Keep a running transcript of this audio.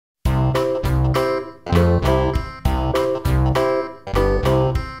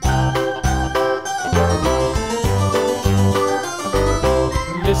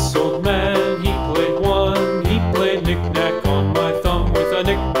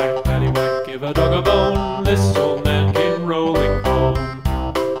a dog a bone. This old man came rolling home.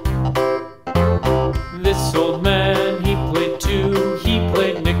 This old man, he played too. He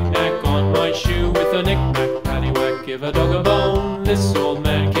played knick-knack on my shoe. With a knick-knack, paddywhack, give a dog a bone. This old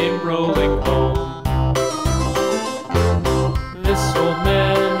man came rolling home. This old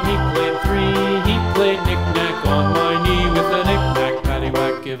man, he played three. He played knick-knack on my knee. With a knick-knack,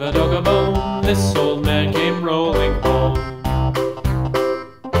 paddywhack, give a dog a bone. This old man came rolling home.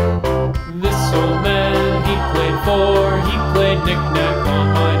 This old man, he played four. He played knick-knack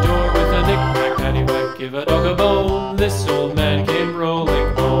on my door. With a knick-knack, paddywhack, give a dog a bone. This old man came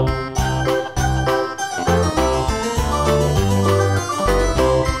rolling home.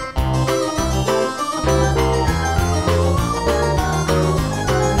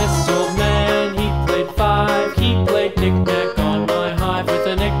 This old man, he played five. He played knick-knack on my hive. With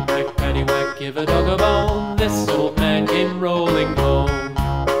a knick-knack, paddywhack, give a dog a bone. This old man came rolling home.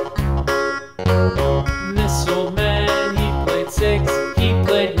 This old man, he played six. He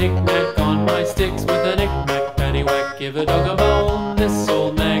played knick-knack on my sticks. With a knick-knack, paddywhack, give a dog a bone. This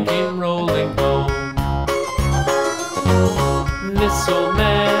old man came rolling home. This old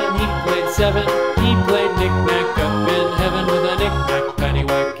man, he played seven. He played knick-knack up in heaven. With a knick-knack,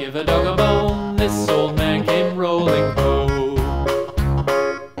 paddywhack, give a dog a bone. This old man came rolling home.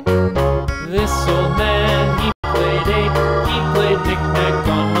 This old man, he played eight. He played knick-knack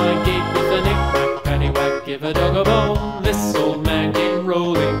on my gate. With a knick-knack, paddywhack, give a dog a bone. This old man came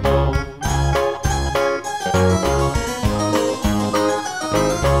rolling home.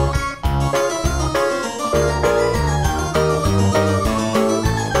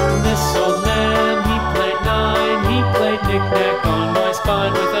 This old man, he played nine. He played knick-knack on my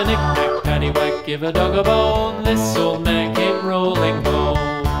spine. With a knick-knack, paddywhack, give a dog a bone. This old man came rolling home.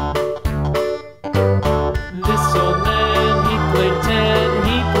 This old man, he played ten.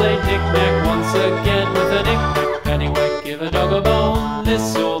 He played knick-knack once again. With a knick-knack, paddywhack, give a dog a bone.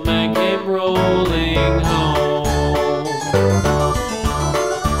 This old man came rolling home.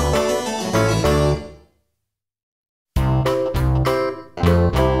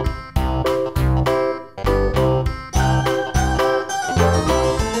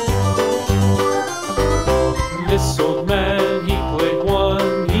 This old man, he played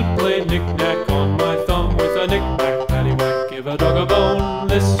one. He played knick-knack on my thumb. With a knick-knack, paddywhack, give a dog a bone.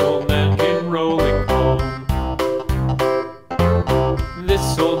 This old man came rolling home.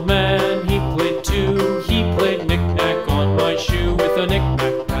 This old man, he played two. He played knick-knack on my shoe. With a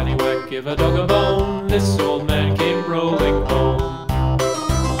knick-knack, paddywhack, give a dog a bone. This old man came rolling home.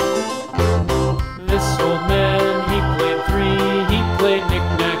 This old man, he played three. He played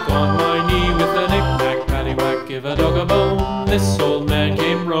knick-knack on my knee. With a knick-knack, paddywhack, give a dog a bone. This old man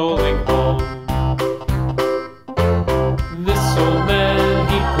came rolling home. This old man,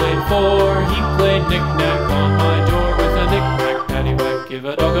 he played four. He played knick-knack on my door. With a knick-knack, paddywhack, give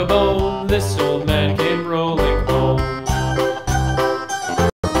a dog a bone. This old man came rolling home.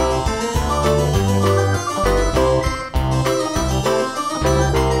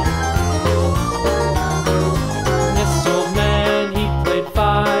 This old man, he played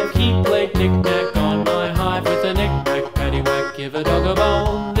five. He played knick-knack on my hive. With a knick-knack, paddywhack, give a dog a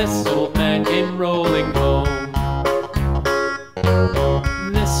bone. This old man came rolling home.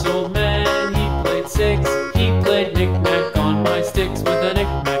 This old man, he played six. He played knick-knack on my sticks. With a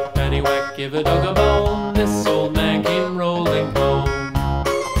knick-knack, paddywhack, give a dog a bone. This old man came rolling home.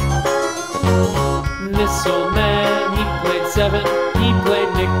 This old man, he played seven. He played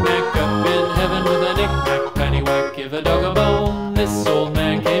knick-knack up in heaven. With a knick-knack, paddywhack, give a dog a bone. This old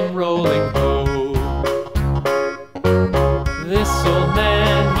man came rolling home. This old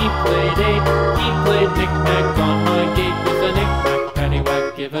man, he played eight. He played knick-knack on my gate. With a knick-knack,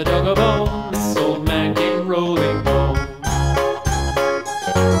 paddywhack, give a dog a bone. This old man came rolling home.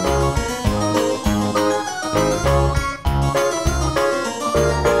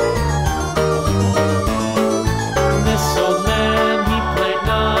 This old man, he played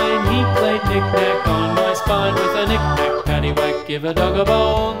nine. He played knick-knack on my spine. With a knick-knack, paddywhack, give a dog a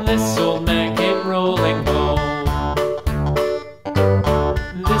bone. This old man came rolling home.